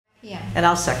Yeah. And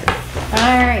I'll second.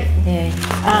 All right.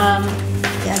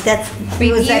 Yeah, that's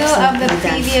Review was excellent. of the Well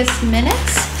done. previous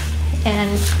minutes,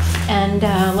 and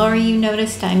Lori, you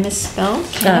noticed I misspelled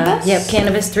cannabis. Yep,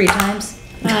 cannabis 3 times.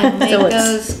 Make So it's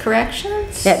those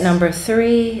corrections. at number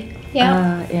 3.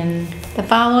 Yep. In The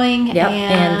following. yep,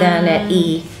 and then at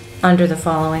E under the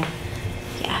following.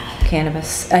 Yeah,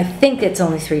 Cannabis. I think it's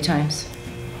only 3 times.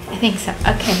 I think so.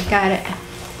 Okay, got it.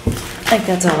 I think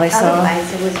that's all I saw.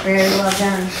 Otherwise, it was very well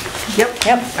done. Yep.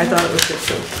 I thought it was good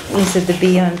too. You said the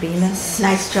B on Bemis.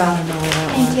 Nice I job. don't know where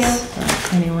that Thank you.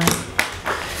 was. Anyway.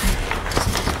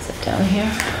 Sit down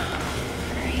here.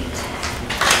 Great.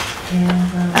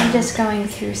 And, I'm just going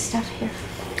through stuff here.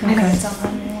 I know okay. it's all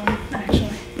on the one,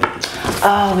 actually.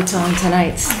 Oh, it's on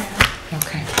tonight's.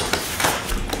 Okay.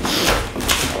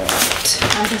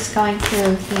 I'm just going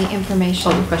through the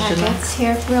information Oh, the question packets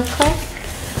here real quick.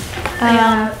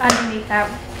 Underneath that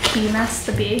PMS,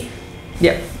 the B.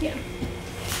 Yep. Yeah.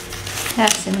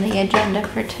 That's in the agenda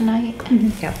for tonight.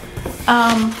 Yep.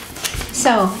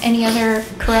 So, any other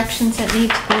corrections that need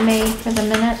to be made for the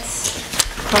minutes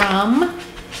from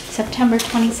September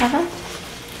 27th?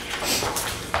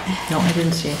 No, I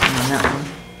didn't see anything on that one.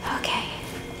 Okay.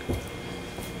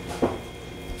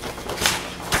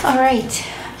 All right.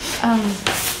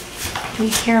 Do we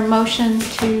hear a motion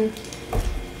to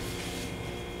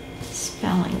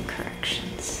spelling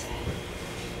corrections?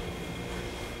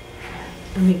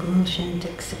 I make a motion to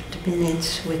accept the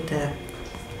minutes with the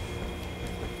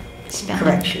Spelling.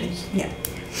 corrections. Yeah.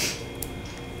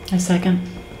 A second.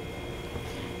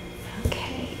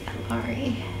 Okay,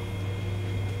 Laurie.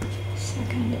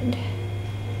 Seconded.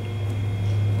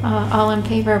 All in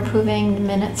favor of approving the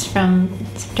minutes from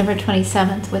September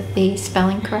 27th with the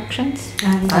spelling corrections?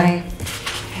 Aye. Okay.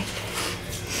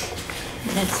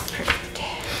 Minutes approved.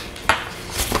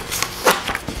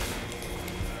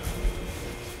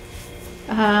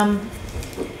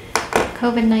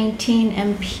 COVID-19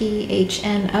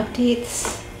 MPHN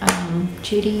updates.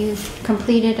 Judy, you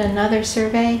completed another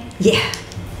survey? Yeah.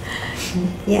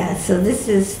 Yeah, so this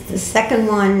is the second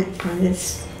one on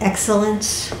this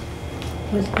excellence,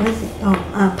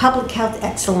 public health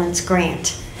excellence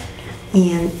grant.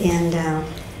 And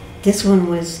this one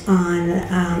was on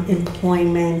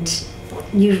employment.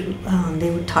 They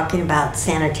were talking about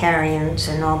sanitarians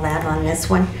and all that on this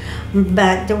one.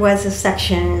 But there was a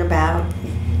section about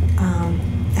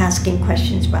asking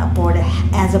questions about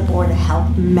as a Board of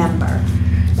Health member.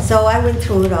 So I went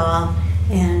through it all,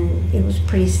 and it was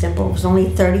pretty simple. It was only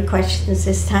 30 questions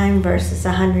this time versus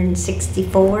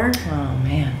 164. Oh,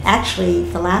 man. Actually,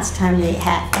 the last time they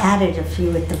had added a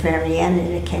few at the very end,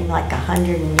 and it came like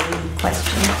 180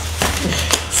 questions.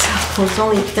 So it was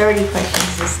only 30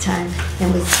 questions this time, and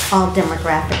it was all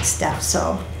demographic stuff,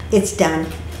 so it's done.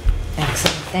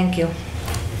 Excellent. Thank you.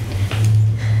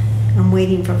 I'm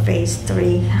waiting for phase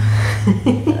 3.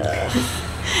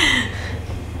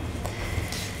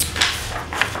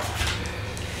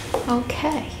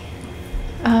 Okay.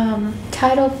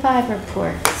 Title V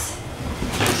reports.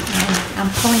 I'm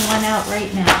pulling one out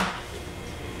right now.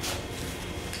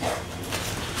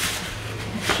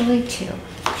 Actually, 2.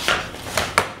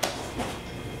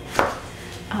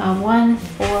 One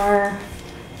for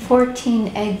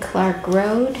 14 Ed Clark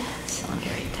Road. So let me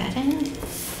write that in.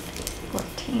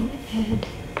 14 Ed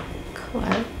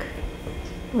Clark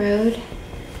Road.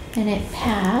 And it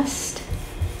passed.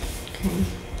 Okay.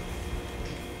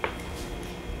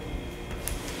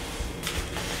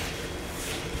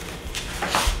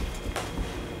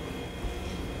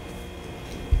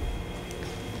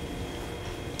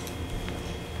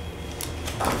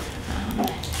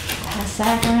 Pass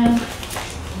that around,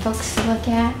 folks to look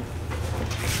at.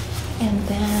 And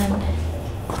then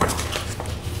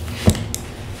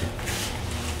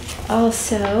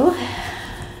also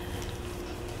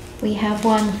we have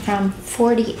one from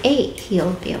 48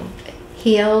 Healdville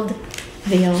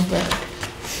Road.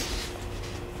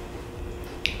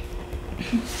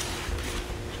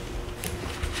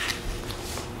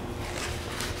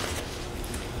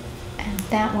 And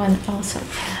that one also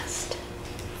passed.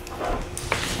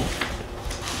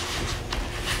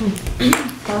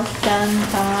 Both done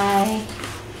by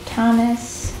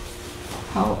Thomas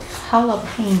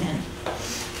Holopainen.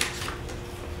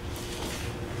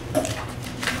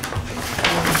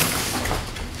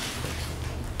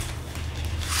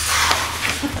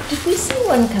 Did we see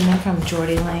one coming from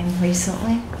Geordie Lane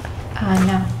recently?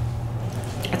 No.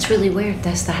 It's really weird.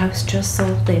 That's the house just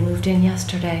sold. They moved in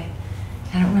yesterday.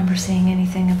 I don't remember seeing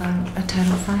anything about a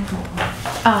Title V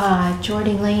report.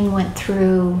 Geordie Lane went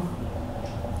through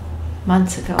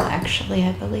months ago, actually,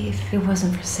 I believe. It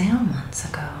wasn't for sale months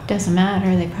ago. doesn't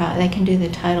matter, they can do the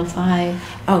Title V.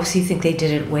 Oh, so you think they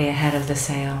did it way ahead of the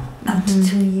sale? Up to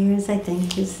 2 years, I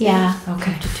think. Yeah.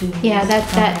 Okay. Up to 2 years. Yeah, that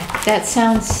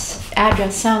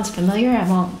address sounds familiar, I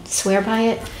won't swear by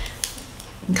it.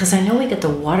 Because I know we get the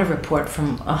water report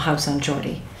from a house on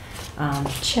Geordie.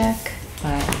 Check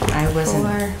But I wasn't.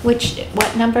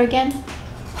 what number again? What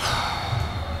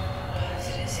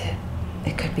is it?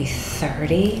 It could be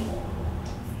 30.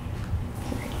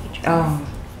 Oh.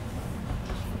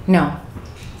 No,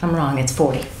 I'm wrong. It's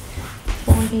 40.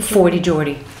 40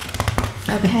 Geordie.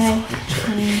 Okay.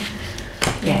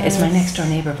 Yeah, it's my Yes. next door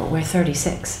neighbor, but we're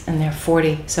 36 and they're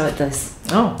 40. So it does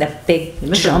that big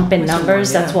missing- jump in missing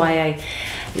numbers. one, That's why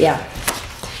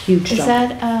huge Is jump.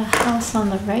 that a house on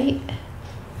the right?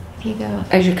 If you go,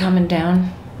 As you're coming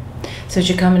down, so as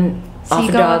you're coming So off you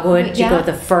of go up- Dogwood, you yeah. go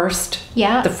the first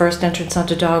yeah, entrance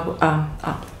onto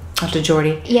onto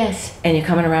Geordie, yes, and you're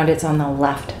coming around. It's on the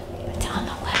left. it's on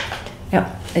the left. Yep,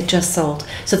 it just sold.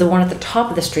 So the one at the top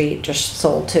of the street just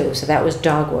sold too. So that was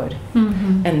Dogwood,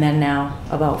 Mm-hmm. and then now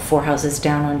about 4 houses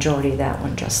down on Geordie, that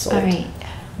one just sold. All right,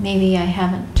 maybe I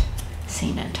haven't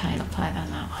seen a Title V on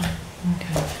that one.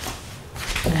 Okay.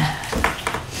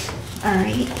 All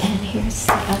right, and here's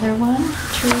the other one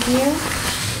to review.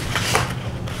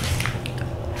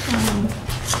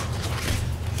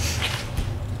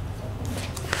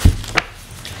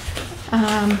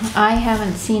 I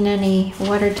haven't seen any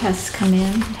water tests come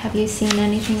in. Have you seen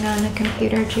anything on the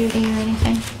computer, Judy, or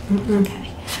anything? Mm-mm. Okay,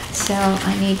 so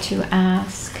I need to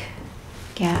ask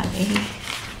Gabby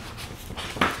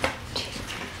to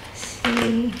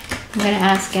see. I'm gonna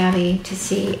ask Gabby to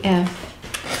see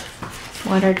if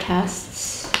water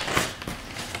tests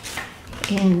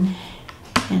in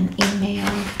an email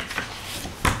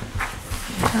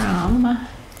from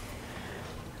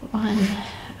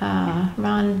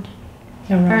Ron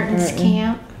Burton's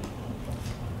camp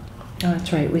Oh,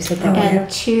 that's right. We said that. and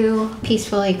 2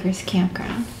 Peaceful Acres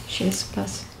Campground. She was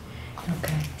supposed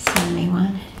Okay. to send me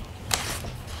one.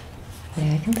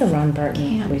 Yeah, I think the Ron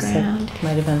Burton we said Campground.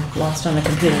 might have been lost on the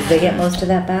computer. Did they get most of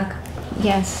that back?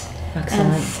 Yes.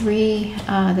 Excellent. And 3,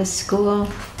 the school.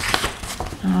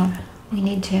 We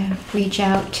need to reach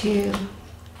out to,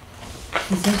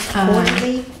 Is this Uh,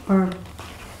 quarterly or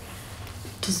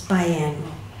just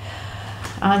biannual?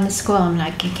 on the school,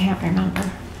 I can't remember.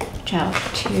 Reach out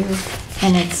to,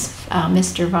 and it's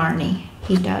Mr. Varney.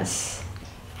 He does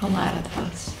a lot of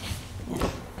those.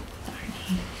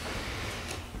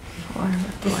 Varney.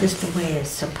 For This is the way it's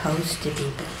supposed to be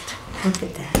built. Look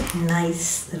at that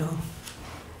nice little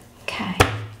Okay.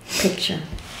 picture.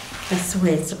 That's the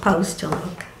way it's supposed to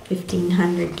look.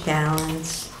 1,500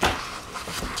 gallons.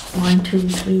 1, 2,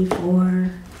 3,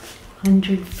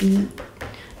 400 feet.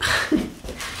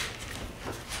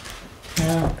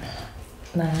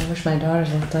 No, I wish my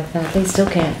daughters looked like that. They still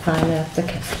can't find the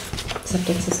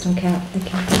septic system cap. They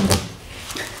can't find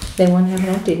it. They want to have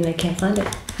it emptied and they can't find it.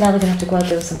 Now they're gonna have to go out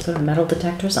there with some sort of metal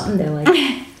detector or something. They're like,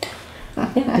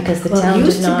 yeah, because the Well, town it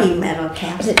used did not. to be metal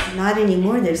caps. Not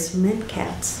anymore. There's cement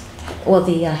caps. Well,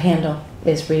 the handle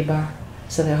is rebar,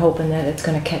 so they're hoping that it's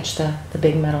gonna catch the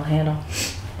big metal handle.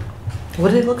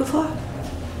 What are they looking for?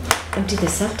 Empty the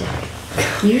septic.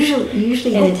 Usually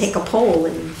And you it's- take a pole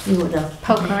and with a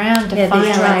Poke around to Yeah, they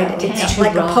find tried. out. It's it's too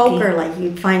like a rocky. poker, like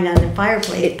you'd find on the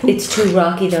fireplace. It's too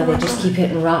rocky though. They just keep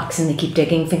hitting rocks and they keep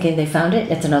digging, thinking they found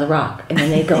it. It's another rock, and then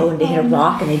they go and they hit a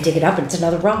rock and they dig it up and it's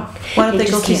another rock. Why don't they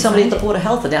go just see can't somebody at find the Board of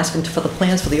Health and ask them for the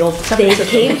plans for the old it. septic They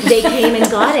system? came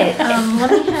and got it. Let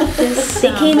me have this.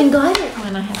 They came and got it.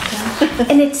 When I have done.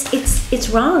 And it's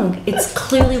wrong. It's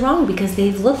clearly wrong because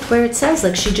they've looked where it says.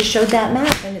 Like she just showed that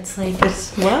map, and it's like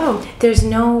Wow. there's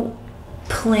no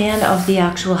plan of the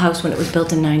actual house when it was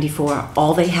built in '94.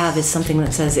 All they have is something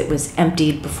that says it was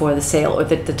emptied before the sale or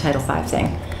the Title V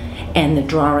thing, and the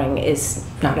drawing is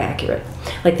not accurate.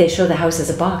 Like they show the house as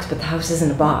a box, but the house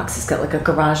isn't a box. It's got like a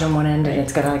garage on one end and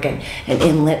it's got like an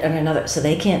inlet on another, so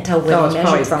they can't tell where No, they it's measured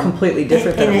probably from. completely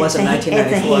different than it was in It's a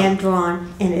 1994. hand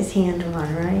drawn, and it's hand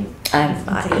drawn, right? It's a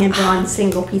hand drawn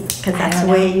single piece, because I that's don't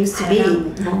the way know. it used to I be.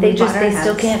 don't know. when They we just bought our they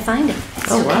still house. can't find it.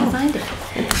 Still wow. can't find it.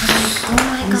 I'm like, oh It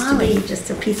my used to be golly. just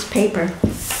a piece of paper.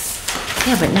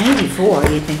 Yeah, but '94,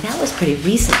 you'd think that was pretty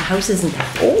recent. The house isn't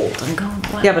that old. I'm going,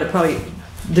 wow. Yeah, but it probably,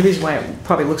 the reason why it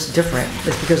probably looks different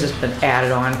is because it's been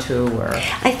added on to or I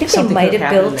think they something might could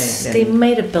have happen built. and- They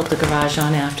might have built the garage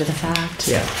on after the fact.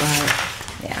 Yeah.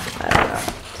 But yeah, I don't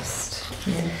know. Just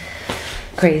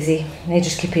crazy. They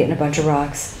just keep hitting a bunch of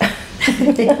rocks.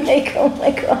 Like, oh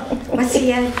my god. What's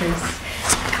the address?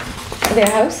 Their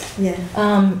house? Yeah.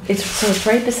 It's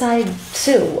right beside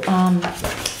Sue.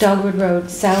 Dogwood Road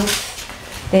South.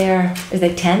 There is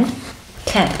like 10.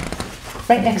 10.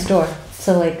 Right next door.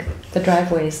 So like the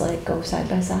driveways like go side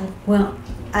by side. Well,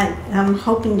 I'm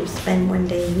hoping to spend one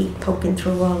day a week poking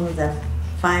through all of the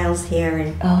files here,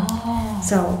 and Oh.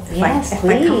 so Yes, if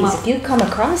please. I come up, If you come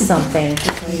across something,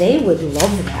 they would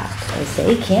love that because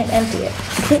they can't empty it.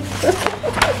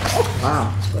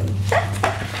 Wow.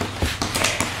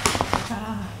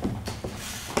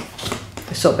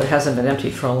 So it hasn't been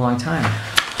emptied for a long time.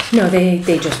 No, they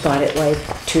just bought it like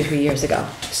 2 or 3 years ago.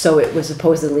 So it was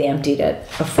supposedly emptied it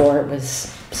before it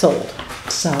was sold.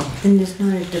 So then there's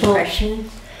not a depression.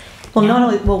 Well, No. not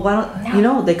only, well, why don't, No. you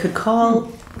know, they could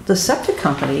call the septic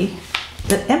company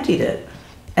that emptied it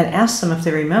and ask them if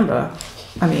they remember.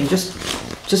 I mean, just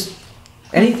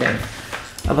anything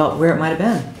about where it might have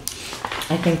been.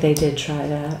 I think they did try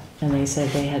that and they said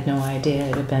they had no idea.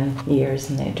 It had been years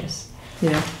and they just,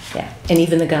 Yeah. yeah. And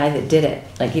even the guy that did it,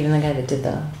 like even the guy that did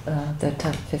the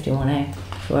 51A,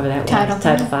 whoever that Title was,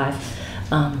 Title five?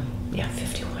 5. Yeah,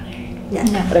 51A. Yeah,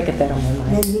 No. But I get that on my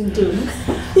mind. then you do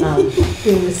Um,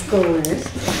 being the school nurse.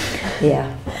 Yeah.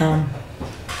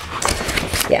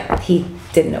 Yeah, he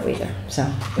didn't know either, so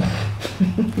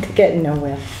they're getting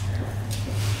nowhere.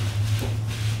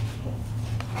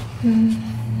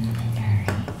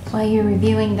 While you're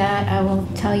reviewing that, I will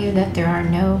tell you that there are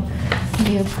no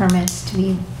new permits to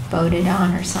be voted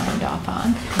on or signed off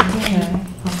on.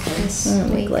 This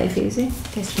Make week, life easy.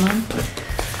 this month.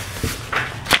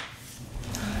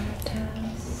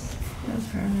 No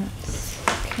permits.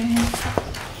 Okay.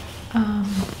 Um,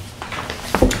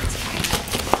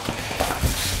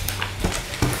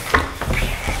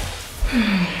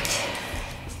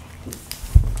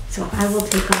 So I will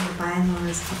take on the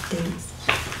bylaws updates.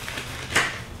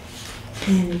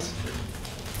 And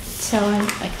So,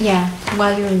 yeah,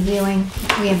 while you're reviewing,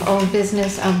 we have old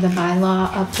business of the bylaw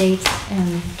updates,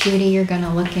 and Judy, you're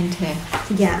gonna look into,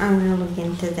 yeah, I'm gonna look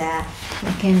into that.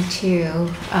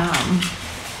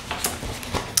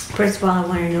 First of all, I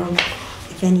wanna know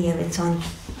if any of it's on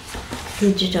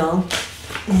digital.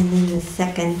 And then the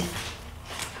second,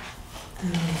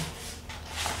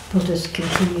 we'll just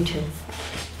continue to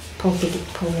pull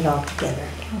it all together.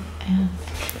 uh,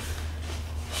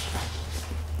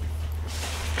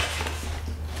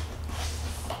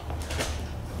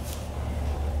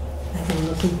 I've been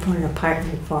looking for an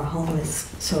apartment for a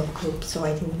homeless sort of group, so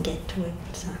I didn't get to it,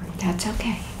 sorry. that's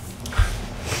okay.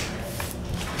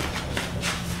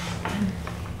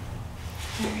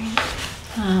 All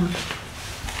right.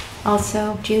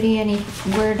 Also, Judy, any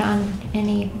word on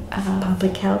any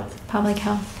Public health? public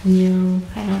health? No.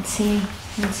 Haven't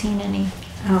seen any.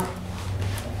 I'll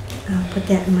put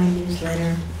that in my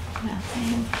newsletter.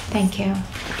 Nothing. Thank you.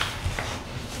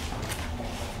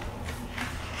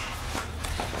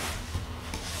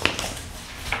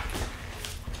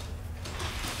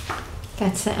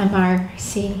 That's the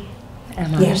MRC Yes.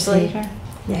 newsletter.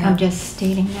 Yeah. I'm just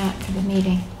stating that for the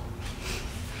meeting.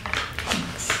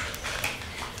 Thanks.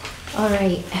 All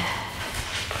right.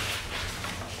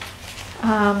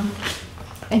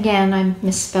 Again, I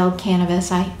misspelled cannabis.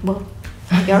 I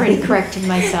already corrected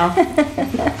myself.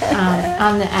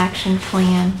 On the action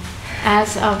plan,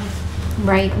 as of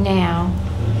right now,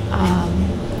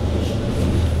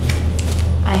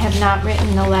 I have not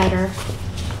written the letter,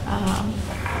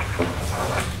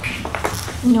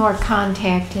 nor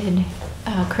contacted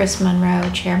Chris Monroe,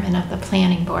 chairman of the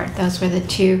planning board. Those were the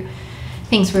two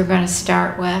things we were going to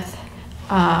start with,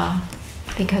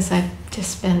 because I've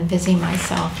just been busy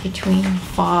myself between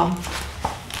fall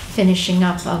finishing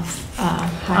up of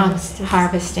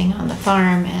harvesting on the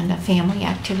farm and a family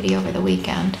activity over the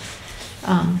weekend.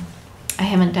 I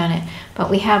haven't done it, but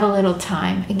we have a little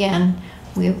time. Again,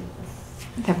 the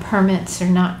permits are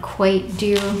not quite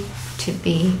due to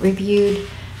be reviewed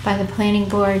by the planning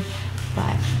board,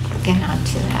 but we'll get on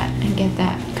to that and get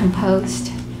that composed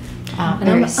And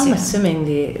very I'm soon. assuming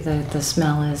the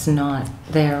smell is not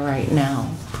there right now.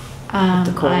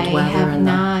 the cold I weather have and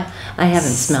the- not I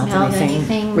haven't smelled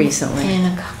anything recently.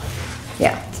 in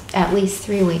Yeah, at least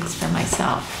 3 weeks for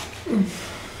myself.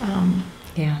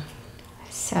 yeah.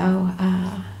 So,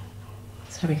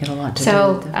 So we got a lot to do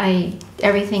so with that.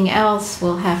 everything else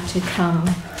will have to come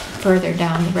further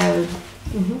down the road,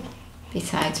 Mhm.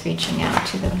 besides reaching out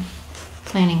to the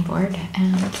planning board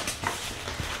and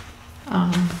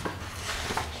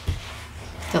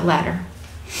the letter.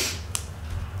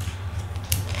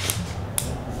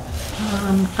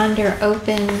 Under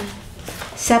open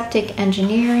septic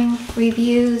engineering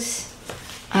reviews,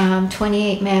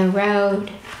 28 Mayo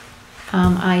Road,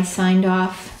 I signed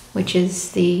off, which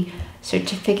is the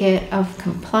certificate of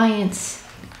compliance.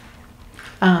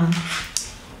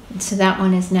 So that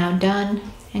one is now done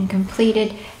and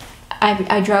completed.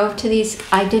 I drove to these.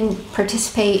 I didn't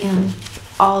participate in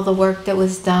all the work that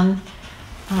was done.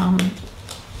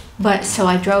 But so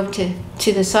I drove to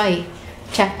the site,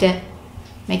 checked it,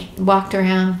 walked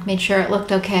around, made sure it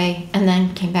looked okay, and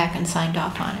then came back and signed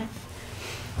off on it.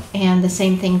 And the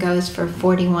same thing goes for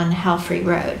 41 Halfrey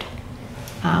Road,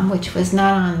 which was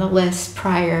not on the list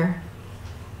prior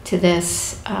to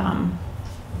this, and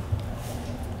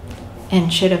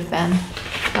should have been,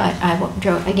 but I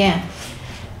drove again.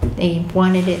 They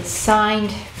wanted it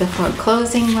signed before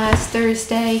closing last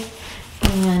Thursday,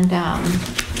 and I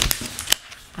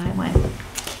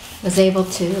was able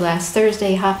to last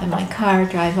Thursday hop in my car,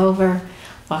 drive over,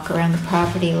 walk around the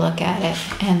property, look at it,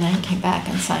 and then came back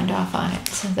and signed off on it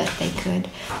so that they could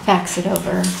fax it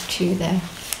over to the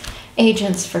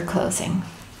agents for closing.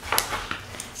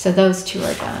 So those two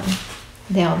are done.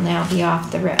 They'll now be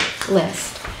off the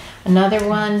list. Another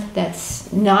one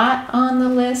that's not on the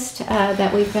list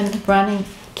that we've been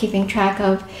keeping track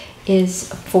of is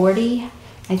 40.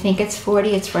 I think it's 40.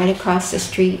 It's right across the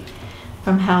street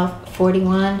from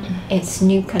 41. It's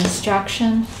new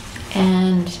construction,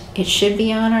 and it should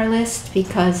be on our list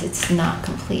because it's not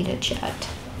completed yet.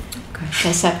 Okay.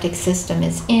 The septic system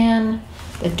is in,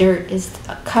 the dirt is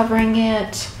covering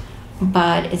it,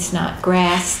 but it's not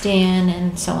grassed in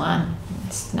and so on.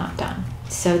 It's not done.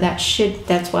 So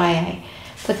that's why I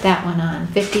put that one on.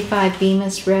 55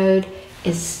 Bemis Road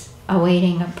is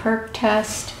awaiting a perk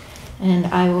test, and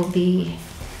I believe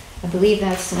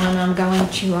that's the one I'm going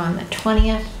to on the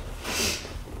 20th.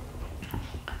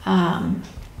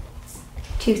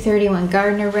 231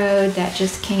 Gardner Road, that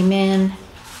just came in.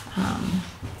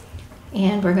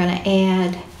 And we're gonna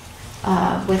add,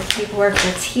 with paperwork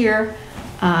that's here,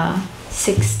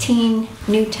 16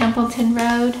 New Templeton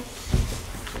Road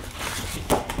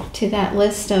to that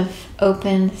list of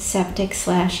open septic /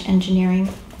 engineering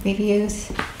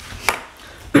reviews.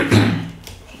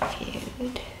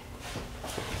 Reviewed.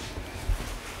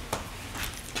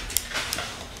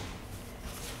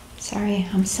 Sorry,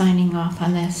 I'm signing off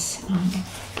on this. 11,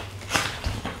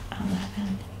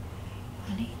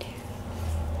 22.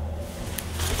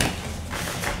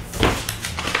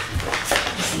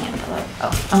 Where's the envelope?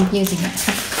 Oh, I'm using it.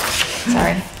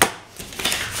 Sorry.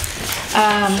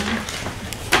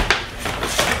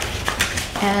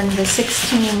 And the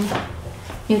 16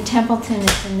 New Templeton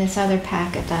is in this other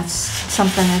packet. That's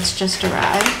something that's just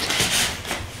arrived.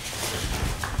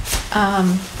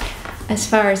 As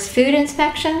far as food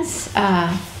inspections,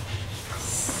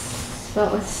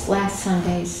 what was last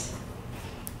Sunday's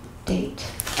date?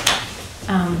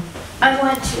 I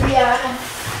went to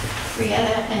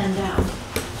Rieta and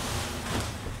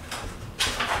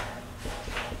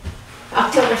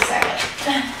October 2nd.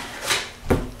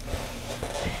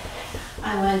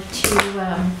 I went to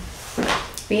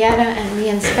Rieta and we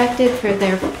inspected for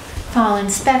their fall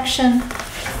inspection.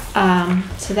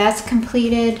 So that's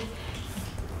completed.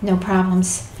 No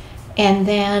problems. And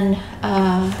then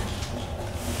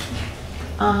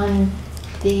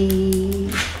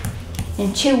in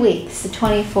 2 weeks, the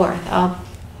 24th, I'll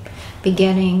be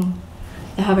getting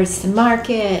the Hubbardston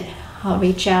Market. I'll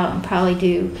reach out and probably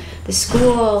do the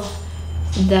school,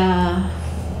 the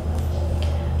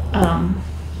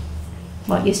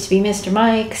what used to be Mr.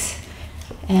 Mike's,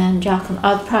 and Jocelyn.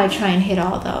 I'll probably try and hit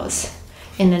all those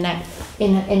in the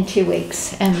in 2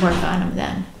 weeks and work on them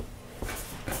then.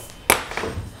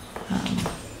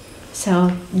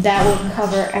 So that will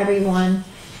cover everyone.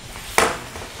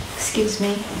 Excuse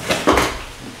me.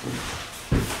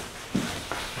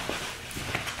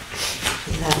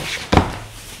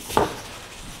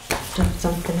 Drop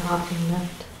something off in that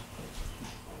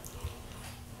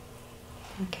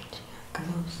package.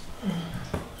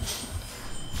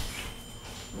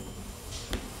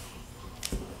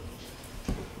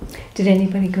 Did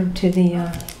anybody go to the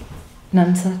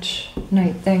Nonesuch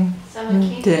night thing? Someone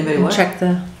came Did anybody And what? check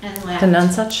the and left.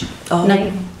 Nonesuch Oh,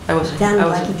 night? I wasn't Sounded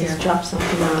like he here. just dropped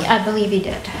something off. I believe he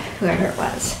did, whoever it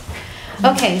was.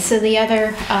 Okay, so the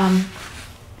other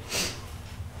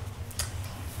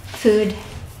food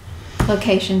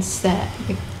locations that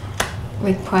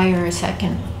require a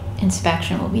second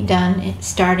inspection will be done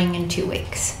starting in 2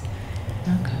 weeks.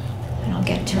 Okay. And I'll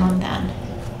get to them then.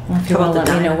 Well, if you How want to about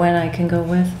the let me know diner? when I can go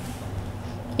with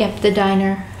Yep, the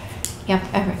diner. Yep,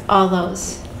 all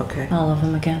those. Okay. all of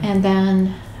them again. And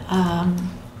then I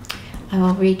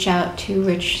will reach out to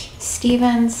Rich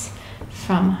Stevens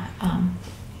from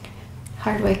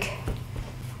Hardwick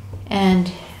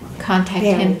and contact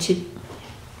him to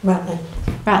Rutland.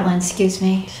 excuse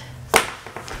me.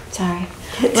 Sorry.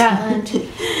 Rutland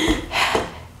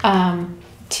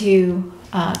to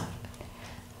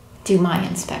do my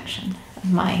inspection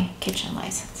my kitchen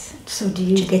license. So do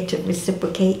you get to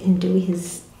reciprocate and do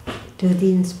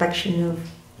the inspection of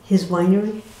his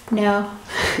winery? No,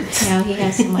 no, he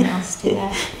has someone else do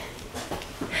that.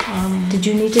 Did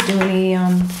you need to do any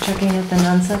checking at the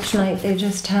Nonsuch night they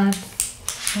just had?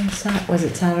 Was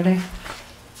it Saturday?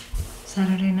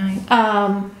 Saturday night?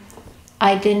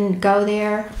 I didn't go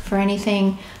there for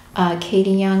anything.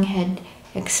 Katie Young had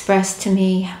expressed to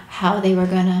me how they were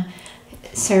gonna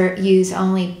use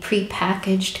only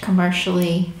prepackaged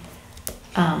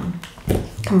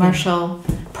commercial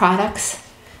products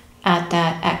at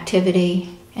that activity,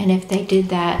 and if they did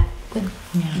that, would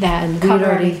that And cover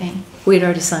everything? We'd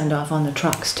already signed off on the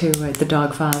trucks too, right? The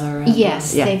dog father. And,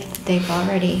 Yes, yeah. they've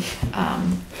already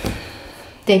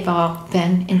they've all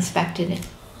been inspected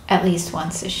at least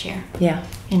once this year Yeah,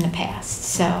 in the past.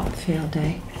 So field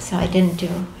day. I didn't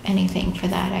do anything for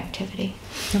that activity.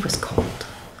 It was cold.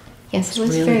 Yes, It's it was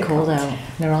really very cold out.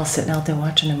 They're all sitting out there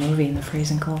watching a movie in the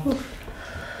freezing cold.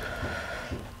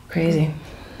 Crazy.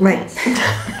 Right.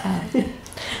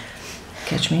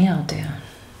 Catch me out there.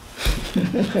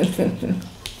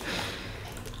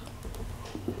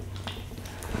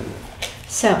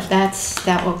 So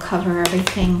that will cover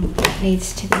everything that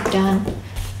needs to be done.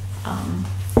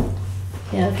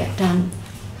 It'll get done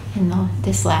in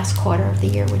this last quarter of the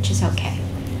year, which is okay,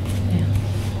 Yeah.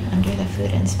 under the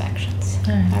food inspections.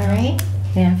 All right. All right?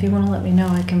 Yeah, if you want to let me know,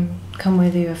 I can come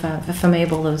with you if I'm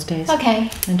able those days. Okay.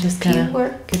 And just Do you kind of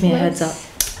work? give me a heads up.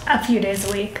 A few days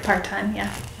a week, part-time,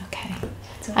 yeah. Okay.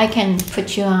 So- I can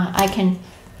put you on, I can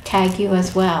tag you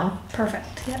as well.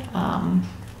 Perfect, yeah.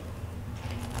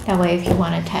 That way if you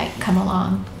want to come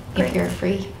along, if Great. you're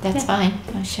free, that's Yeah. fine.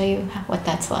 I'll show you what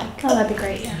that's like. Oh, that'd be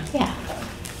great, yeah. Yeah.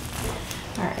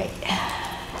 All right.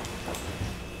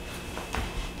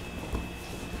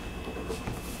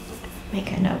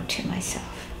 Make a note to myself.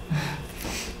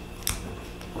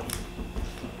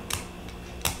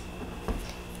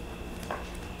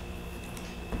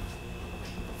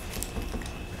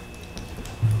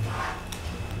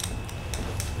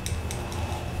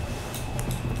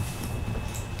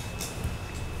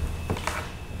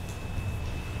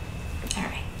 All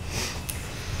right.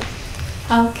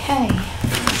 Okay.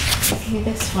 Review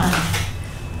this one.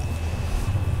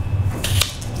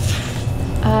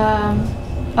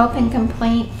 Open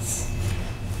complaints.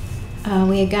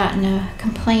 We had gotten a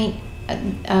complaint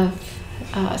of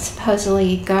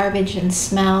supposedly garbage and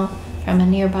smell from a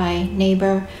nearby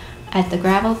neighbor at the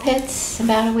gravel pits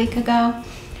about a week ago.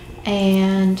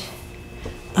 And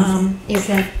Is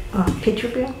that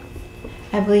Pitcherville?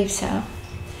 I believe so.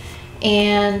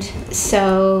 And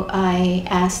so I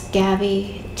asked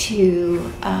Gabby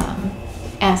to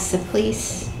ask the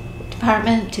police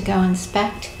department to go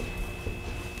inspect,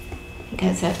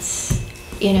 because that's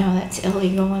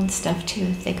illegal and stuff too,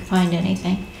 if they could find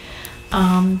anything.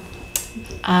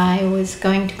 I was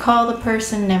going to call the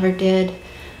person, never did.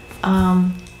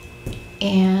 And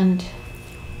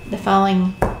the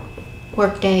following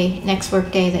next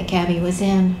work day that Gabby was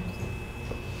in,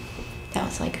 that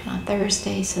was like on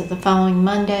Thursday, so the following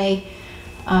Monday,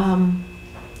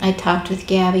 I talked with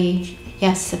Gabby.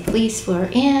 Yes, the police were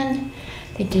in.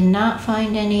 They did not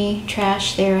find any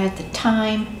trash there at the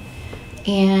time,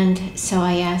 and so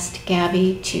I asked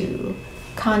Gabby to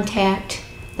contact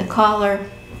the caller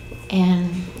and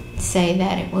say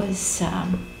that it was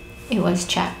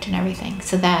checked and everything.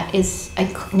 So that is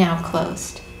now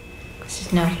closed.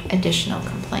 There's no additional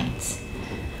complaints.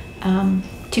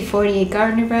 248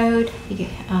 Gardner Road,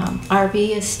 RV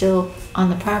is still on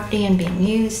the property and being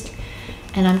used,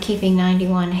 and I'm keeping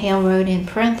 91 Hale Road in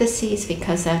parentheses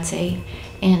because that's in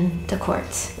the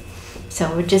courts.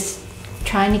 So we're just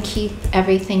trying to keep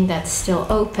everything that's still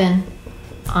open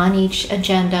on each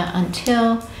agenda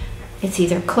until it's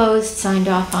either closed, signed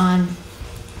off on,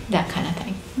 that kind of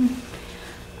thing.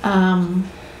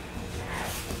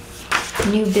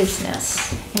 New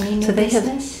business. Any new So they have,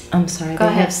 business? I'm sorry, Go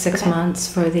they ahead, have 6 go ahead. months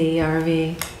for the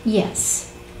RV,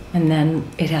 Yes. and then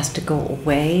it has to go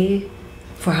away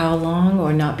for how long,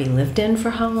 or not be lived in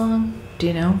for how long? Do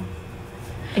you know?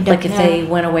 I don't Like if they know.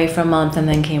 went away for a month and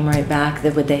then came right back,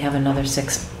 would they have another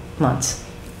 6 months?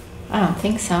 I don't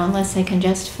think so, unless they can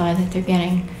justify that they're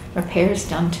getting repairs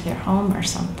done to their home or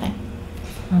something.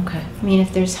 Okay. I mean,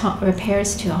 if there's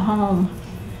repairs to a home,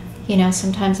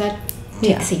 sometimes that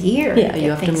takes a year Yeah, to you get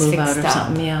have to things move out fixed or up.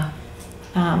 something, yeah.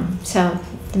 So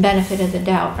the benefit of the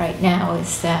doubt right now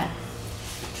is that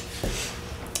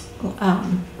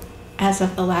as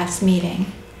of the last meeting,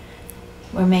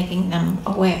 we're making them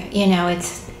aware.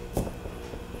 It's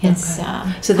Okay.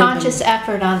 So they've conscious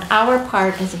effort on our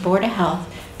part as a Board of Health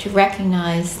to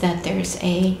recognize that there's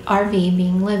a RV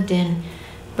being lived in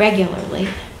regularly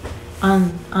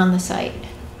on the site.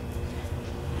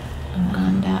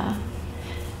 And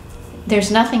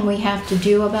there's nothing we have to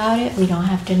do about it. We don't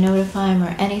have to notify them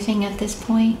or anything at this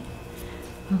point.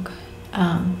 Okay.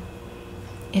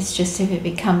 It's just if it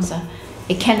becomes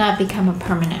it cannot become a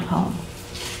permanent home.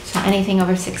 So anything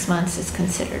over 6 months is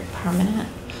considered permanent.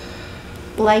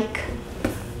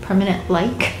 Permanent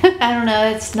like. I don't know,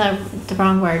 it's not the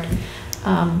wrong word.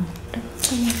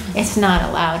 It's not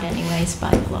allowed anyways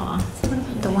by law. What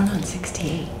about the one on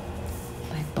 68?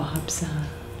 Like Bob's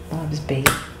Bait.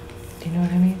 Do you know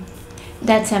what I mean?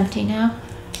 That's empty now.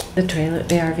 The trailer,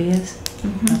 the RV is?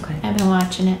 Mhm. Okay. I've been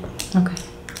watching it. Okay.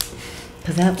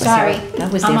 Because that was Sorry,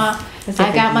 that was I'm there.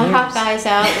 I got my hawk eyes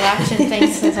out watching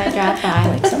things as I drive by,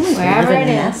 Like someone's been wherever living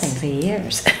it in that is. thing for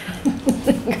years.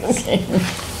 Okay.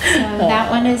 So that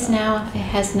one is now, it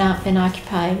has not been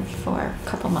occupied for a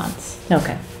couple months.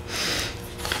 Okay.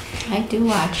 I do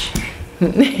watch.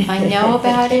 If I know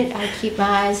about it, I keep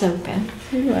my eyes open.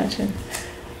 You're watching.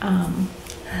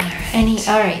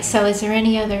 All right, so is there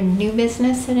any other new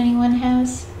business that anyone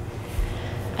has?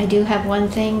 I do have one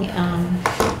thing.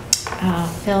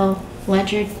 Phil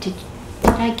Ledger, did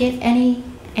I get any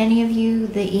of you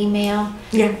the email?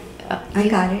 Yeah, I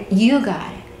got it. You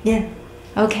got it. Yeah.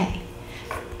 Okay.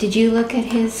 Did you look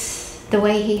at the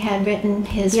way he had written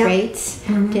his Yep. rates?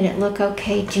 Mhm. Did it look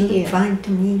okay to you? Fine to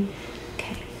me.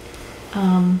 Okay.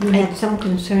 We had some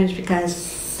concerns because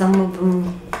some of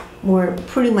them were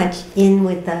pretty much in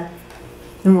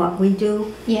what we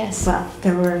do, Yes. but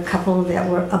there were a couple that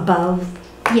were above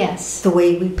Yes. the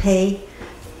way we pay.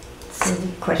 So the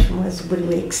question was, would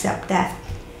we accept that?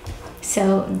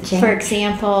 So, Change. for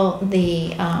example,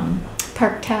 the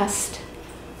perk test,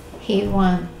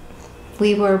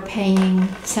 we were paying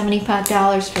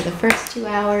 $75 for the first 2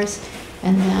 hours,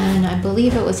 and then I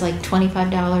believe it was like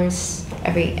 $25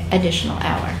 every additional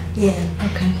hour. Yeah.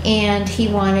 Okay. And he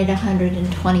wanted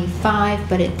 125,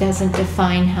 but it doesn't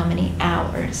define how many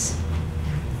hours.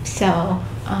 So,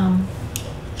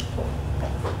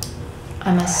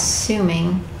 I'm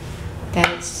assuming that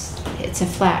it's a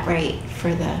flat rate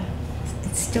for the.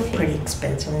 It's still pretty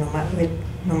expensive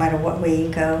no matter what way you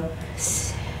go.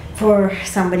 For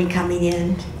somebody coming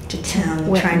in to town trying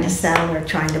to Witness. sell or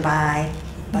trying to buy.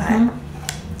 But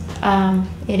Mhm.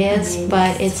 It is, I mean,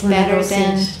 but it's one of better those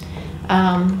than things.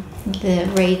 the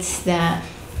rates that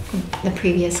the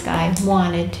previous guy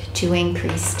wanted to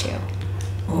increase to.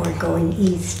 or going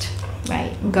east.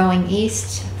 Right, going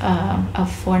east of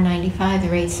 495, the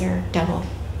rates are double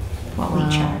what we Wow.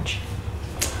 charge,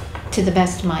 to the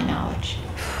best of my knowledge.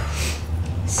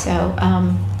 So,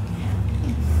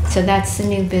 so that's the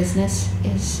new business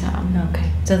is, Okay.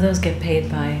 So those get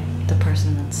paid by the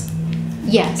person that's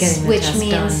yes, Getting the which test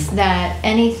means done. that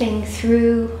anything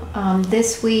through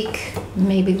this week,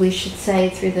 maybe we should say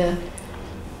through the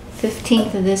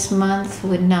 15th of this month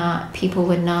people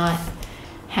would not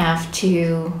have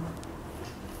to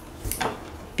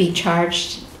be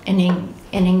charged an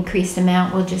increased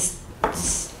amount. We'll just,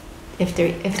 if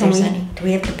there's any. Do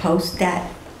we have to post that?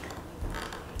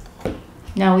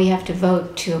 Now we have to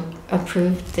vote to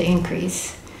approve the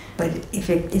increase. But if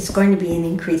it's going to be an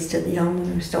increase to the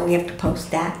homeowners, don't we have to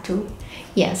post that too?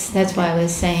 Yes, that's why I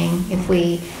was saying if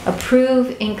we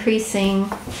approve increasing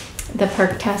the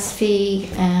perk test fee,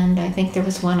 and I think there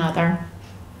was one other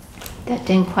that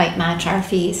didn't quite match our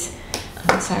fees.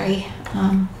 I'm sorry,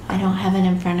 I don't have it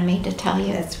in front of me to tell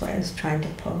you. That's what I was trying to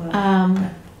pull up.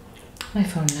 my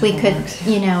phone never We could, works.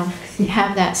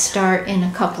 have that start in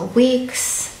a couple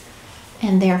weeks,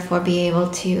 and therefore be able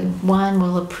to, one,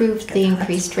 we'll approve the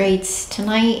increased rates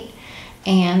tonight,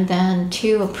 and then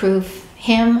two, approve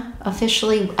him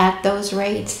officially at those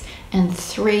rates, and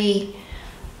three,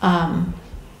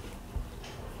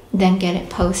 then get it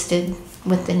posted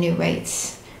with the new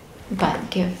rates, but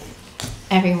give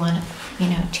everyone,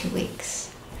 2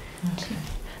 weeks. Okay.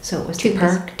 So it was Two the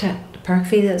perk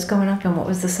fee that's going up, and what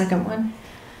was the second one?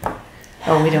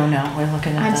 Oh, we don't know. We're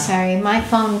looking at I'm the. sorry, my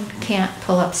phone can't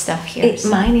pull up stuff here. so-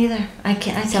 Mine either. I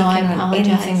can't. I So can't I get on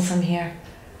anything apologize. from here.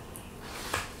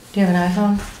 Do you have an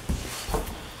iPhone?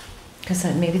 Because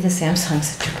maybe the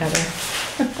Samsungs are better.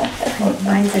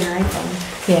 Mine's an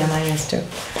iPhone. Yeah, mine is too.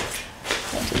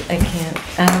 I can't.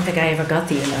 I don't think I ever got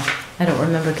the email. I don't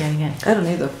remember getting it. I don't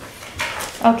either.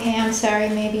 Okay, I'm sorry,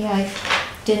 maybe I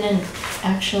didn't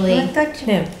actually I thought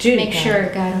you- Yeah, Judy. make got sure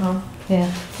it. it got all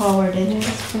Yeah. forwarded.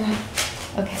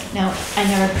 Okay, no, I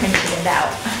never printed it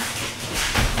out.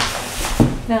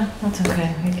 No, that's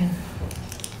okay. We can.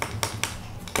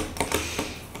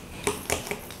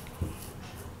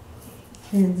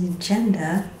 the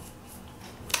agenda.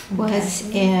 Was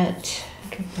it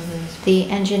the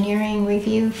engineering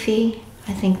review fee?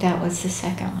 I think that was the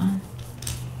second one.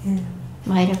 Yeah.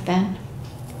 Might have been.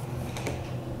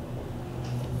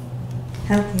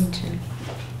 Health agent.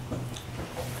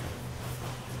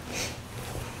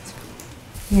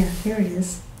 Yeah, here it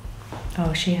is.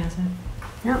 Oh, she has it.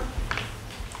 Yep.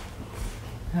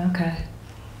 Okay.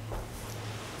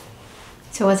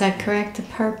 So was that correct? The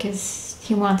perk is,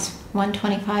 he wants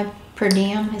 125 per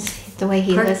diem, is the way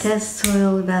he Perk lists? test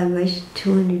soil evaluation,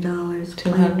 $200.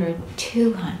 200.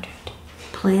 200.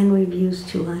 Plan reviews,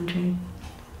 200.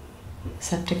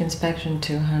 Septic inspection,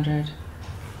 200.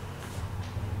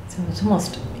 So it's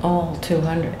almost all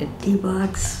 200.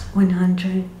 D-box,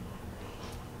 100.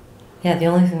 Yeah, the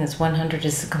only thing that's 100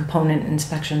 is the component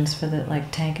inspections for the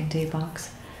like tank and D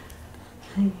box.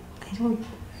 I don't.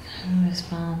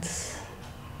 Response.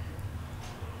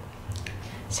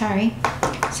 Sorry.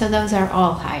 So those are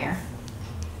all higher.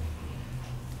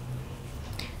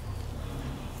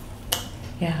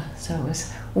 Yeah, so it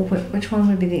was. Well, which one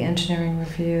would be the engineering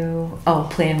review? Oh,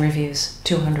 plan reviews,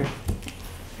 200.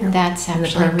 That's And the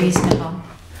actually perk is- reasonable.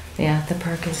 Yeah, the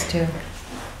perk is too.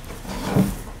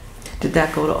 Did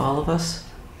that go to all of us?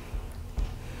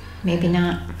 Maybe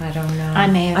not. I don't know. I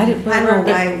may I have. didn't. I don't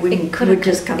know why It it coulda would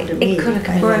just come to me. It could have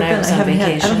come in Where when I've I been, was I on haven't had, I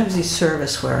vacation. don't have any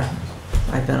service where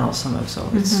I've been all summer, so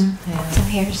it's, Mhm. Yeah. So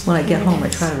here's. when I get here it home, I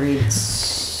is. try to read.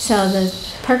 So the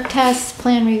perk test,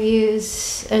 plan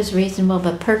reviews is reasonable,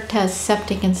 but perk test,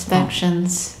 septic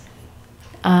inspections,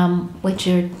 which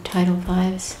are Title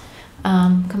V's,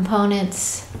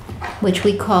 components, which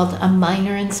we called a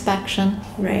minor inspection.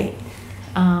 Right.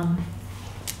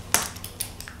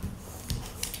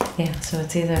 Yeah, so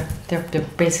it's either they're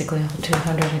basically all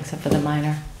 200 except for the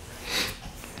minor.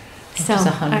 Which So is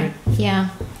 100. yeah,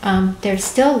 they're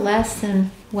still less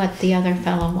than what the other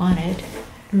fellow wanted.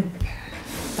 Mm.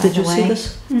 By Did the you see way.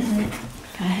 this? Go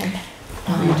ahead.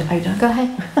 Are you done? Go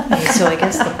ahead. Okay, so I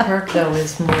guess the perk though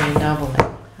is more than double it,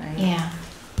 right? Yeah.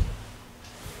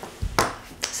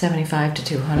 75 to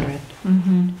 200.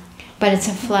 But it's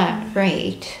a flat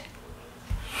rate.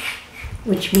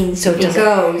 Which means So if it does it-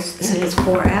 goes and it's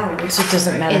 4 hours, So it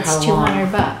doesn't matter It's how long.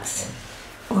 $200.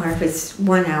 or if it's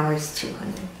 1 hour, it's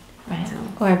 200. Right.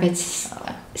 So- Or if it's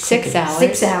 6 hours.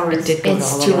 6 hours, It did go to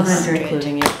it's all of us, 200.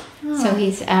 including you. So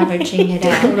he's averaging it It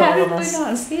did go out. to all of us.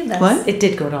 not see this? What? It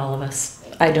did go to all of us.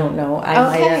 I don't know.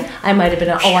 Okay. I might have been.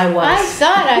 Oh, I was. I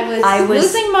thought I was-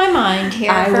 losing my mind here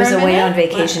I for was a away minute. on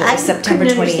vacation. It I was September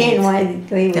couldn't understand 28th. why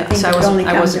they would Yeah, think so it would only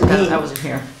come to me. I wasn't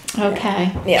here.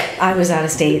 Okay. Yeah, I was out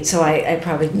of state, so I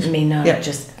probably may not Yeah. have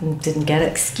just didn't get it.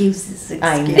 Excuses,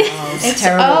 I know. excuses. It's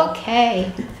terrible.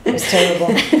 Okay. It was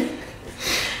terrible.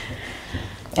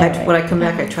 When I come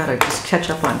back, I try to just catch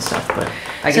up on stuff, but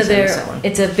I So guess I missed that one.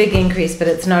 it's a big increase, but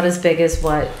it's not as big as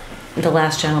what the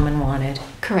last gentleman wanted.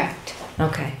 Correct.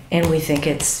 Okay, and we think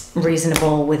it's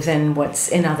reasonable within what's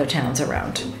in other towns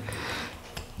around.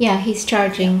 Yeah, he's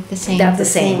charging the same, That's the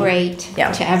same. rate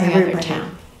Yeah. to every other Everybody.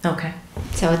 town. Okay.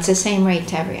 So it's the same rate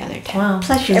to every other town. Wow.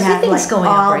 Plus you have Everything's like going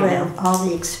up all right the, now. all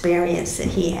the experience that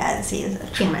he has. He has a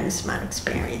tremendous amount of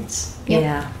experience. Yep.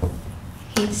 Yeah.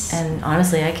 He's And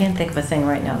honestly, I can't think of a thing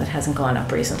right now that hasn't gone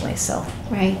up recently. So.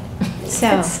 right.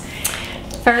 So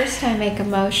first, I make a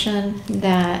motion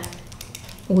that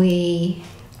we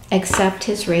accept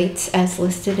his rates as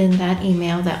listed in that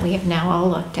email that we have now all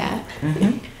looked at.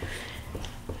 Mhm.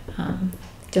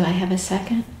 Do I have a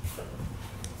second?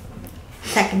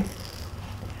 Second.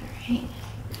 Right.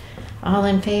 All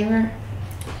in favor?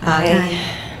 Aye.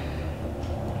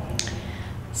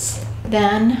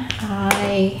 Then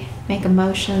I make a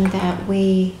motion that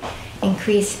we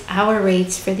increase our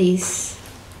rates for these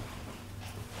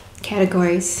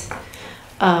categories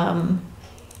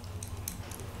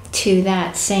to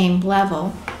that same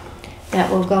level that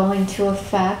will go into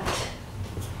effect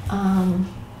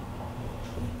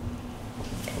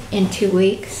in 2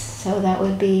 weeks. So that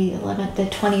would be the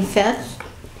 25th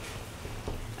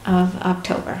of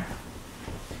October.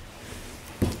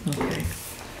 Okay.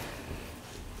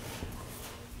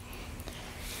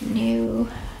 New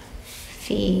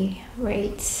fee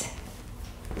rates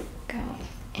go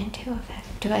into effect.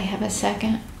 Do I have a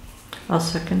second? I'll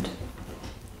second.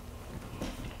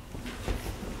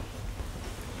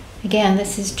 Again,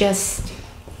 this is just,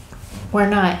 we're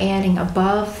not adding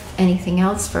above anything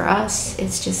else for us.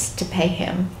 It's just to pay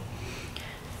him.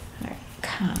 All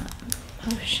right,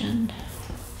 motion.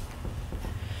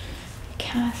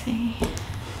 Kathy,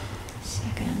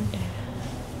 second.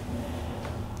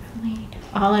 Lead.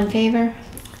 All in favor?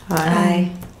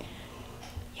 Aye.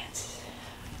 Yes.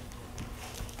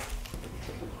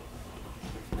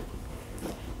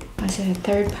 was there a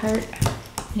third part?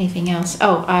 Anything else?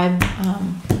 Oh,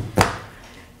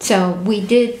 so we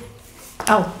did,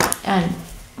 and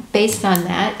based on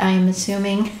that, I am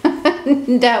assuming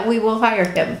that we will hire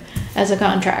him as a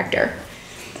contractor.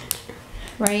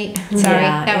 Right? Sorry,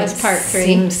 Yeah, that was it part 3.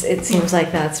 It seems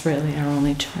like that's really our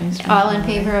only choice. right All in now,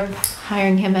 favor right? of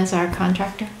hiring him as our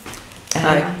contractor?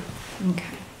 Aye. Okay.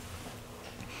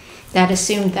 That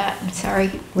assumed that, sorry.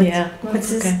 What's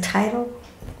his okay. title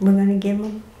we're gonna give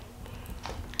him?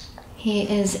 He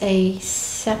is a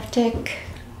septic,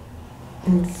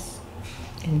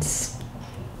 Inspector.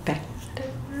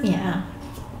 yeah.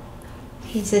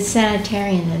 He's a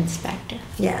sanitarian inspector.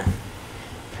 Yeah.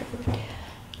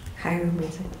 Hire him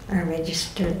as a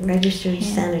registered Yeah.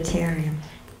 sanitarian.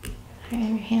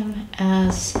 Hire him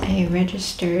as a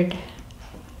registered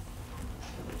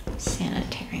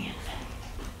sanitarian.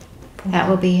 That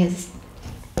will be his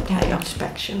title.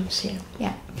 Inspections, yeah.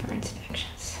 Yeah, for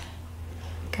inspections.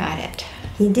 Got it.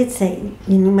 He did say,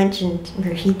 you mentioned,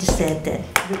 or he just said that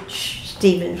Rich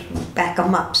Stevens would back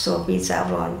him up, so if he's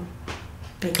out on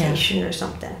vacation or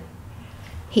something.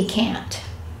 He can't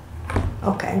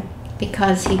Okay.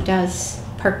 because he does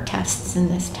perk tests in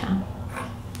this town.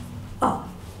 Oh.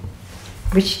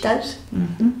 Rich does?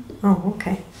 Mm-hmm. Oh,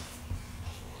 okay.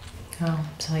 Oh,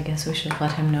 so I guess we should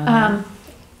let him know that.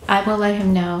 I will let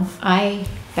him know. I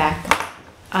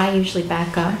usually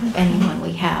back up anyone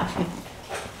we have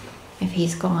if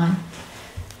he's gone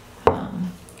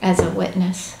as a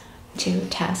witness to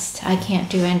test. I can't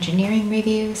do engineering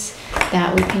reviews.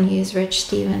 That we can use Rich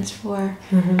Stevens for.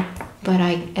 Mm-hmm. But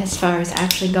as far as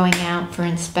actually going out for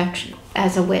inspection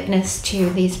as a witness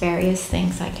to these various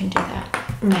things, I can do that.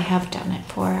 Mm. I have done it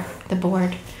for the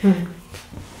board. Mm.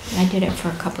 I did it for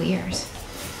a couple years.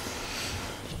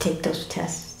 You take those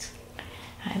tests.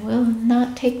 I will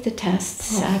not take the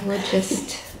tests. Oh. I will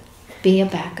just be a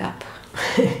backup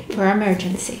for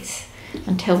emergencies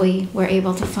until we were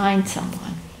able to find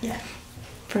someone. Yeah.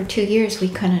 For 2 years, we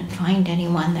couldn't find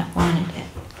anyone that wanted it.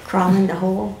 Crawl in the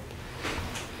hole.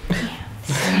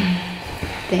 So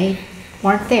they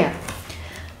weren't there. I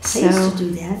used So, to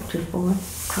do that before.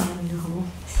 Crawl in the hole.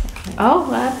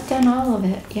 oh, I've done all of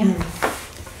it. Yeah.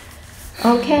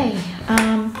 Okay.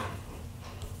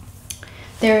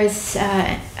 There is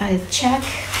a check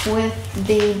with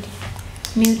the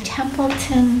New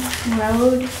Templeton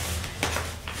Road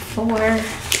for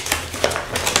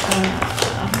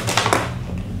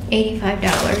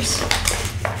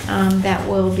 $85 that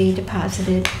will be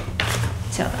deposited.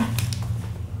 So,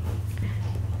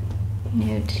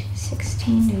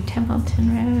 16 New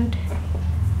Templeton Road.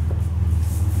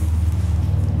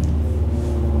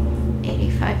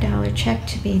 $85 check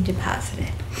to be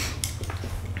deposited.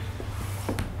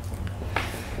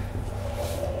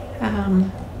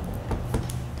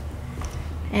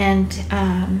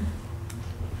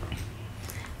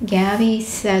 Gabby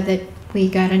said that we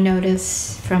got a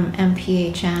notice from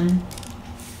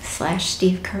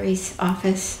MPHN/Steve Curry's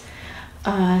office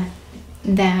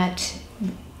that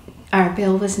our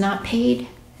bill was not paid,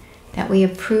 that we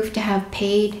approved to have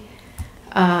paid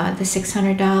the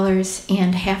 $600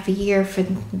 and half a year for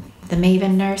the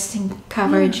Maven nursing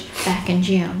coverage back in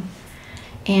June.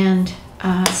 And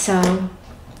so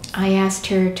I asked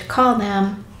her to call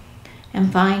them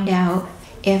and find out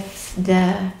if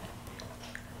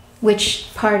which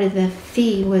part of the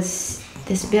fee was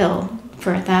this bill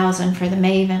for $1,000 for the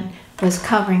Maven was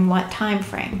covering what time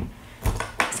frame.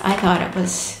 'Cause I thought it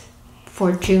was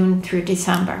for June through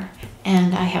December,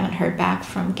 and I haven't heard back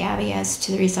from Gabby as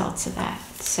to the results of that.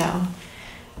 So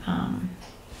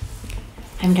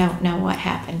I don't know what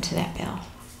happened to that bill.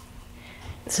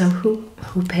 So who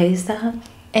pays that?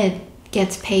 It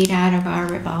gets paid out of our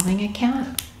revolving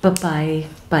account. But by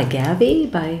Gabby?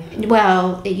 By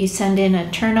Well, you send in a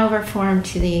turnover form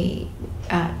to the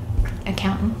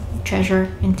accountant, treasurer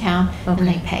in town, and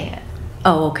they Okay. pay it.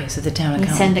 Oh, okay. So the town You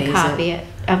accountant send a pays copy it.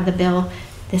 of the bill.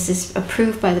 This is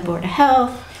approved by the Board of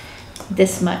Health.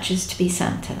 This much is to be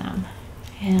sent to them.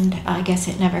 And I guess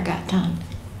it never got done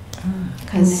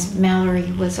because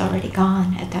Mallory was already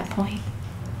gone at that point.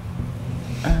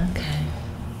 Okay.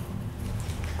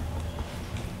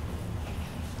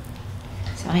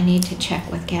 So I need to check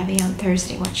with Gabby on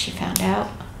Thursday what she found out.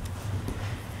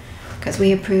 Because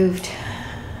we approved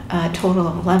a total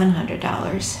of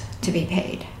 $1,100 to be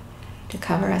paid to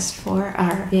cover us for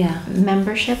our Yeah.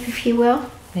 membership, if you will,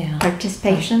 Yeah.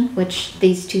 participation, which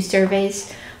these 2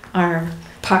 surveys are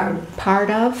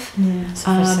part of.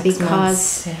 So for 6 because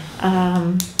months,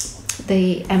 yeah.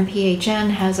 The MPHN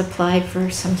has applied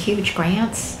for some huge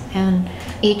grants, and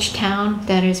each town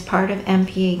that is part of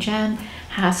MPHN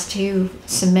has to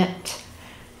submit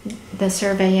the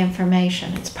survey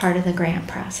information. It's part of the grant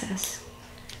process.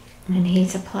 And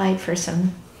he's applied for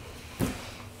some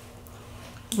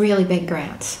really big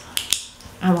grants.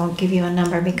 I won't give you a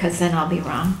number because then I'll be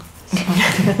wrong.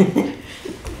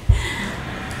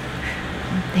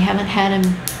 They haven't had an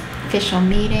official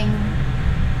meeting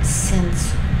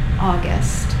since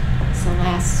August. It's the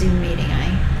last Zoom meeting I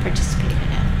participated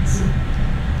in. So.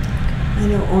 I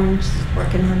know Orange is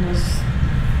working on this,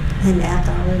 and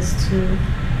Athol is too.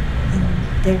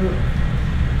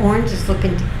 And Orange is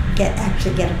looking to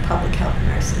actually get a public health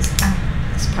nurses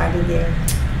as part of their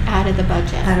Out of the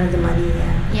budget. out of the money.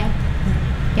 Yeah.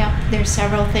 Yep. Yep. There's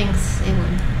several things it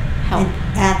would help.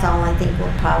 And Athol, I think,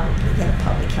 will probably get a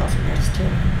public health nurse too.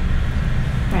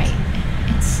 Right.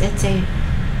 It's a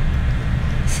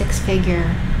 6-figure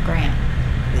grant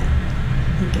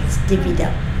I think it's divvied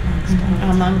up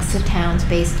amongst the towns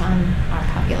based on our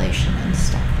population and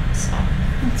stuff. So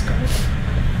That's great.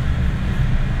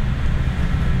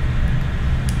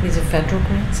 These are federal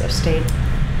grants or state?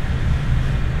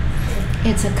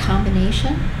 it's a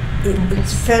combination.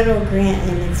 It's federal grant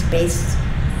and it's based.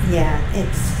 Yeah,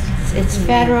 It's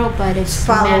federal, but it's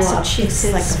follow-up. It's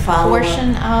Massachusetts like a follow-up.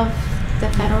 portion of the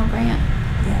federal grant.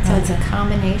 Yeah. So it's a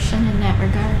combination in that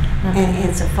regard. And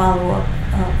it's a follow-up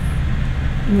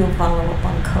follow-up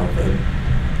on COVID,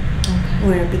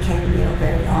 where it became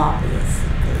very obvious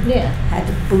that they Yeah. had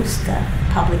to boost the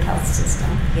public health system.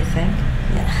 You think?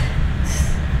 Yeah.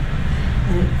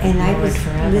 And I Lord was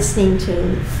forever. listening to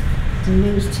the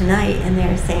news tonight, and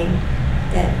they're saying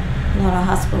that a lot of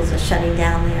hospitals are shutting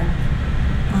down their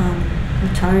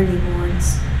maternity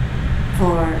wards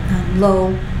for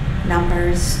low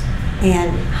numbers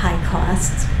and high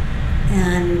costs.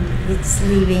 And it's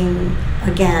leaving,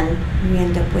 again, we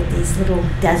end up with these little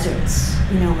deserts.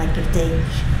 Like if they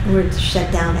were to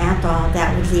shut down Athol,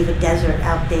 that would leave a desert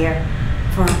out there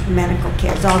for medical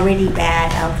care. It's already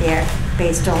bad out there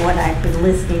based on what I've been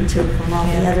listening to from all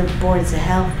the Yeah. other boards of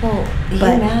health. Well,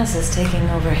 But- UMass is taking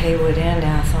over Haywood and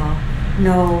Athol.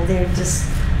 No, they're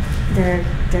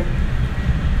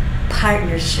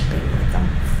partnershiping with them.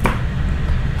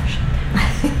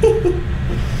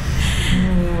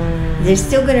 They're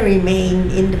still going to remain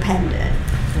independent,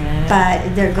 Yeah.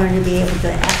 but they're going to be able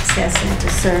to access into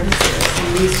services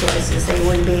and resources they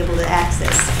wouldn't be able to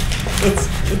access.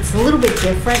 It's a little bit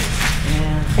different.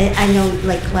 Yeah. I know,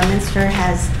 like Leominster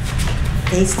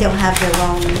they still have their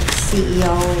own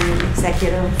CEO and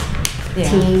executive Yeah,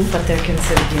 team, but they're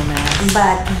considered UMass.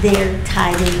 but they're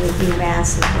tied in with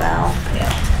UMass as well. Yeah.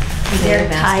 They're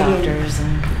UMass tied in. doctors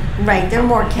and Right, they're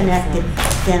more connected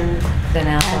than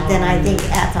Athol. than I think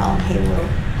Athol and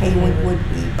Haywood would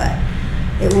be, but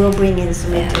it will bring in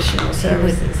some Yeah. additional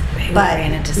services. Haywood But,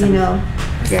 ran into some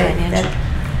Jared, financial-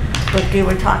 what they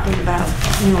were talking about,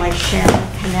 like Sharon,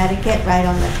 Connecticut, right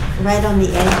on the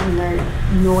edge in the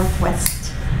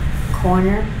northwest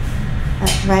corner,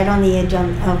 right on the edge of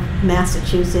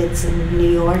Massachusetts and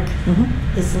New York,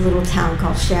 is a little town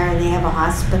called Sharon. They have a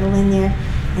hospital in there,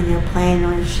 and they're planning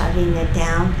on shutting it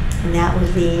down, and that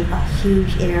would leave a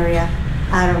huge area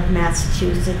out of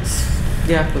Massachusetts.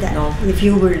 Yeah, with That- no, If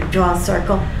you were to draw a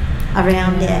circle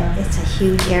around Yeah. it, it's a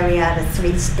huge area out of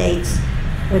 3 states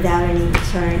without any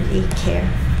maternity care.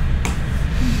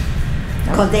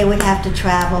 Because they would have to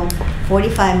travel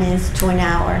 45 minutes to an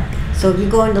hour. So if you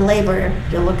go into labor,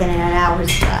 you're looking at an hour's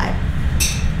drive.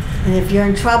 And if you're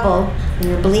in trouble and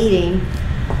you're bleeding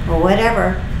or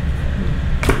whatever,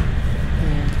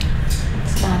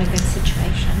 It's not a good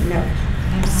situation. no.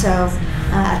 So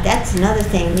that's another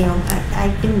thing,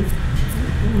 I've been,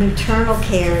 maternal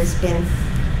care has been,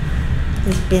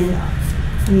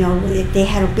 they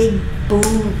had a big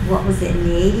boom, what was it, in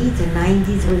the 80s or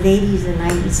 90s? It was 80s or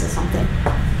 90s or something.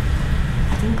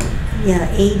 I think,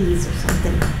 80s or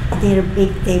something.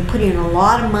 They put in a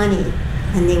lot of money,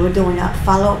 and they were doing a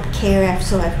follow-up care.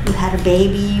 So if you had a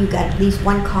baby, you got at least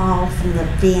one call from the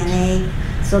VNA.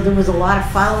 So there was a lot of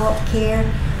follow-up care,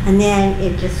 and then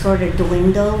it just sort of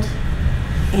dwindled.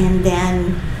 And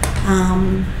then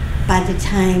by the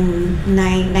time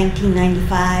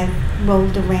 1995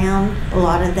 rolled around, a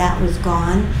lot of that was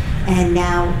gone, and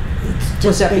now it's just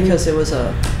was that been, because it was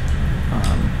a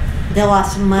they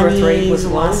lost money. birth rate was they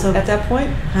low lost some- at that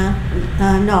point? Huh?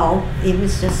 No, it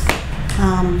was just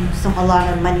a lot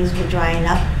of monies were drying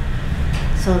up,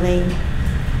 so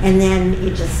and then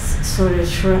it just sort of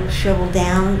shriveled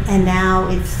down, and now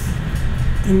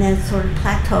and then sort of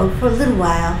plateaued for a little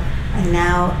while, and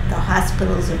now the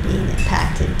hospitals are being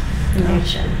impacted.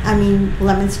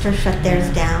 Leominster shut theirs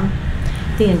down.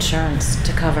 The insurance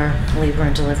to cover labor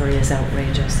and delivery is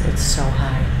outrageous. It's so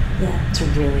high. Yeah, It's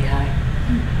really high.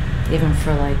 even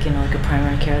for like, you know, like a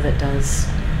primary care that does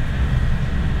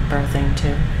birthing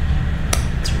too.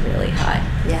 It's really high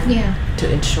Yeah. Yeah.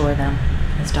 to insure them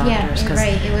as Yeah, doctors because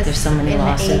right. It was there's so many in the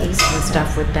lawsuits 80s. and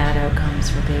stuff with bad outcomes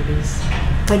for babies.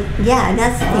 But yeah, and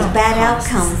that's these bad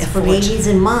Costs outcomes a for fortune. babies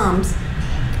and moms.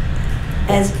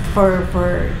 As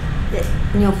for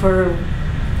you know, for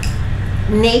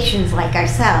nations like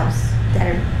ourselves that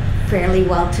are fairly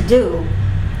well to do,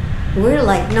 we're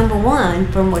like number one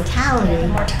for Yeah, the mortality.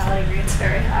 mortality rate's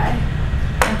very high.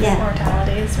 Infant Yeah.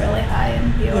 mortality is really high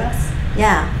in the U.S.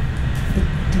 Yeah.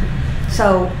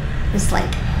 So it's like,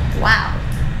 wow,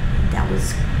 that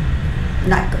was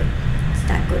not good. It's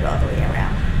not good all the way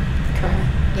around. Correct.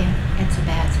 Yeah, it's a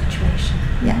bad situation.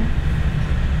 Yeah.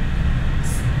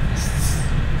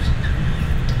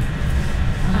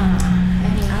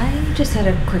 I just had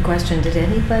a quick question. Did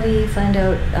anybody find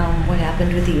out what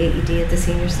happened with the AED at the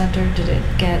senior center? Did it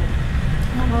get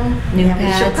new Yeah,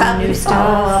 we should pads and probably new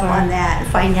follow stuff? up on that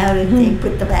and find out if they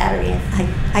put the battery in.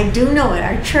 I do know at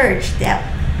our church that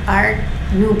our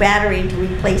new battery to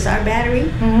replace our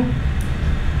battery Mhm.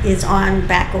 is on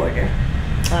back order.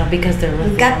 Because they're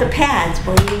lithium. We got the pads,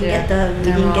 but we didn't get the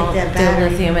they're battery.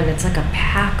 lithium, and it's like a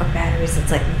pack of batteries that's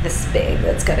like this big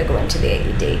that's got to go into the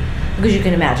AED. Because you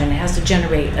can imagine it has to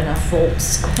generate enough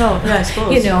volts. Oh, yeah, I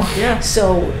suppose. You know, Yeah.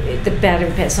 so the battery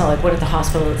pack, it's not like what at the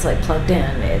hospital it's like plugged in.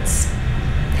 It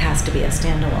has to be a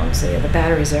standalone. So yeah, the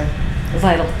batteries are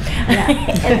vital, Yeah.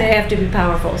 and they have to be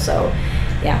powerful. So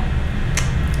yeah,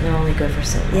 they're only good for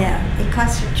so long. Yeah, it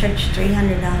costs the church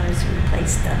 $300 to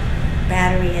replace the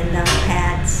battery and the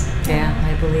pads. Yeah,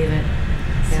 I believe it.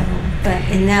 So,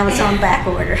 and now it's on back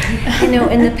order. You know,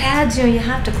 and the pads, you know, you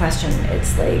have to question.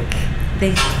 It's like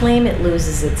they claim it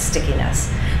loses its stickiness,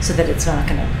 so that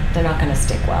they're not gonna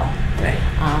stick well. Right.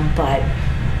 But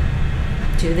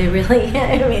do they really?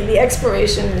 I mean, the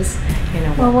expiration is, you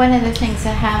know. Well, one of the things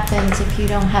that happens if you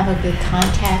don't have a good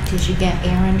contact is you get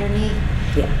air underneath.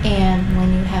 Yeah. And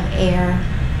when you have air,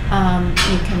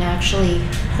 you can actually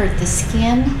hurt the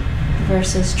skin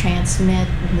versus transmit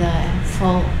the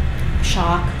full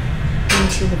shock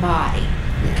into the body.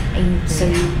 And so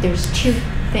there's two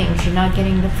things. You're not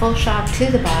getting the full shock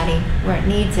to the body where it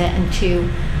needs it, and two,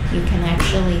 you can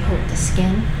actually hurt the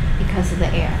skin because of the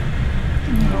air.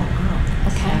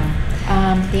 Okay.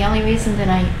 The only reason that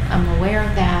I'm aware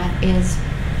of that is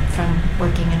from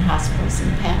working in hospitals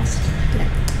in the past.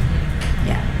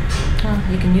 Yeah. Well,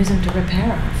 you can use them to rip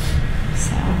hair off.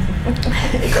 So, Rip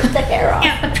the hair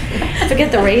off.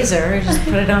 Forget the razor. Just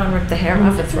put it on, rip the hair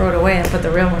off, and throw it away, and put the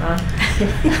real one on.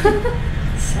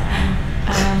 so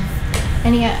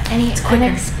any quicker.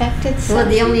 unexpected stuff? Well,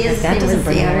 the only other That thing doesn't was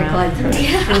bring the it article I around.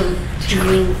 threw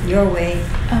to you your way.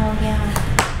 Oh yeah.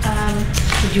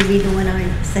 Did you read the one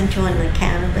I sent you on the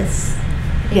cannabis?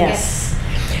 Yes.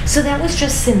 So that was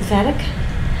just synthetic.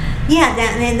 Yeah,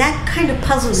 that kind of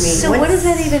puzzled me. So what does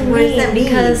that even what mean? does that mean?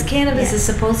 Because cannabis Yeah. is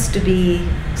supposed to be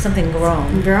something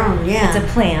grown. Grown, yeah. It's a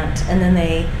plant, and then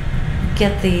they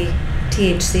get the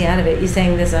THC out of it. You're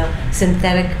saying there's a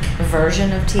synthetic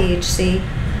version of THC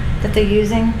that they're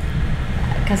using?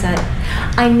 Because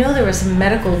I know there are some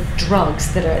medical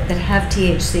drugs that have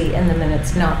THC in them, and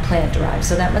it's not plant derived.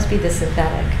 So that must be the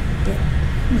synthetic.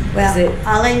 Well,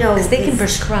 all I know Because they can is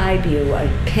prescribe you a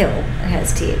pill that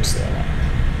has THC in it.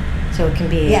 So it can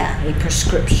be Yeah. a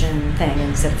prescription thing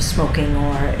instead of smoking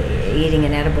or eating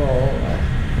an edible or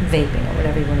vaping or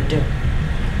whatever you want to do.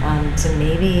 So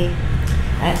maybe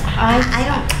I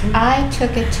don't. I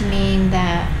took it to mean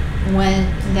that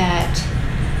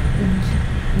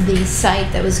the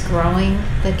site that was growing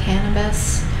the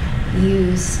cannabis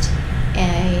used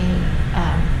a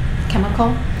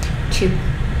chemical to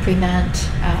prevent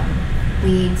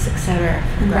weeds, etc.,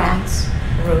 from growing.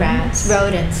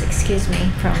 Rodents, excuse me,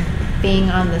 from being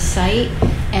on the site,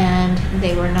 and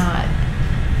they were not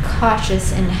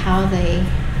cautious in how they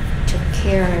took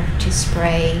care to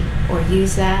spray or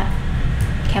use that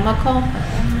chemical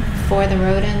for the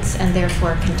rodents, and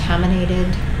therefore contaminated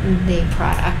the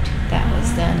product that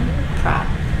was then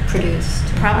produced.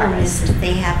 The problem is harvested. that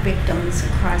they have victims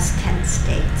across 10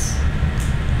 states.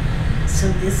 So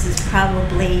this is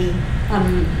probably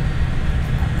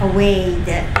a way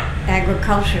that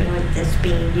agriculture that's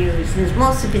being used. And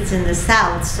most of it's in the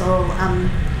South, so I'm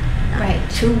not Right.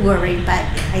 too worried, but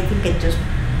I think it just,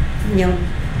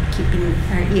 keeping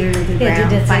our ear to the ground,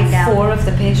 did it find say out. 4 of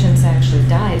the patients actually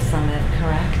died from it,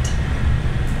 correct?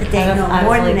 But they out know of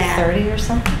more like than that. 30 or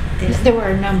something? There were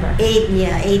a number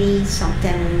 80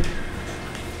 something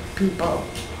people.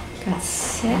 got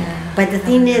sick. But the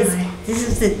thing is, this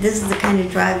is the kind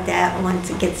of drug that once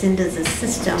it gets into the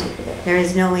system, there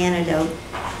is no antidote.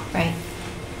 Right.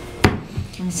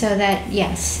 So that,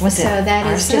 yes. Was it So that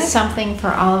is arsenic? just something for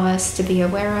all of us to be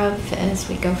aware of as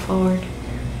we go forward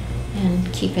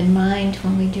and keep in mind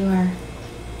when we do our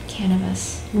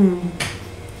cannabis Mm,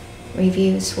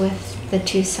 reviews with the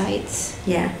 2 sites.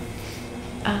 yeah.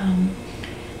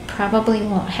 Probably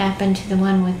won't happen to the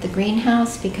one with the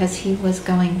greenhouse because he was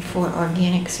going for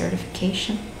organic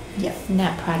certification. Yep. And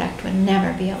that product would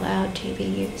never be allowed to be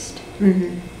used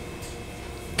Mm-hmm.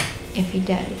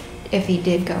 if he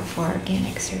did go for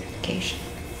organic certification.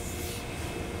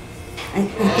 I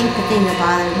think the thing that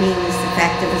bothered me was the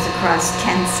fact it was across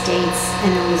 10 states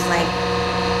and it was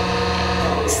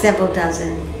like several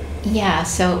dozen. Yeah,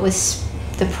 so it was,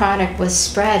 the product was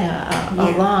spread a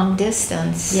Yeah. long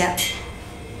distance Yep.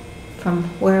 from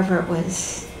wherever it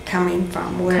was. Coming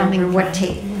from, where, Coming what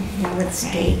from. what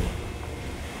state.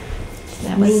 So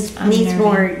that was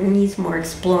unnerving. Needs more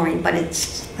exploring, but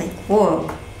it's like, whoa,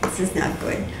 this is not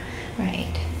good.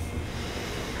 Right.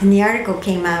 And the article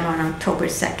came out on October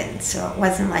 2nd, so it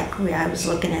wasn't like I was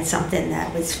looking at something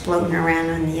that was floating around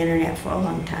on the internet for a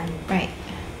long time. Right.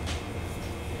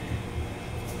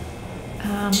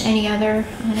 Any other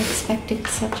unexpected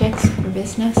subjects for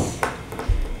business?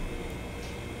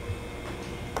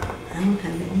 I don't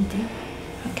have anything.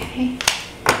 Okay.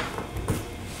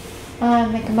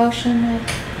 Make a motion that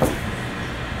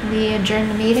we adjourn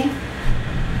the meeting.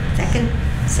 Second?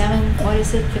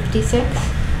 56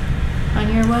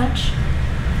 on your watch?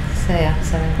 So yeah,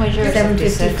 7. What's yours?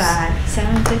 7:55.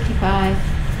 7:55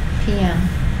 p.m.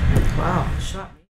 Wow, shot.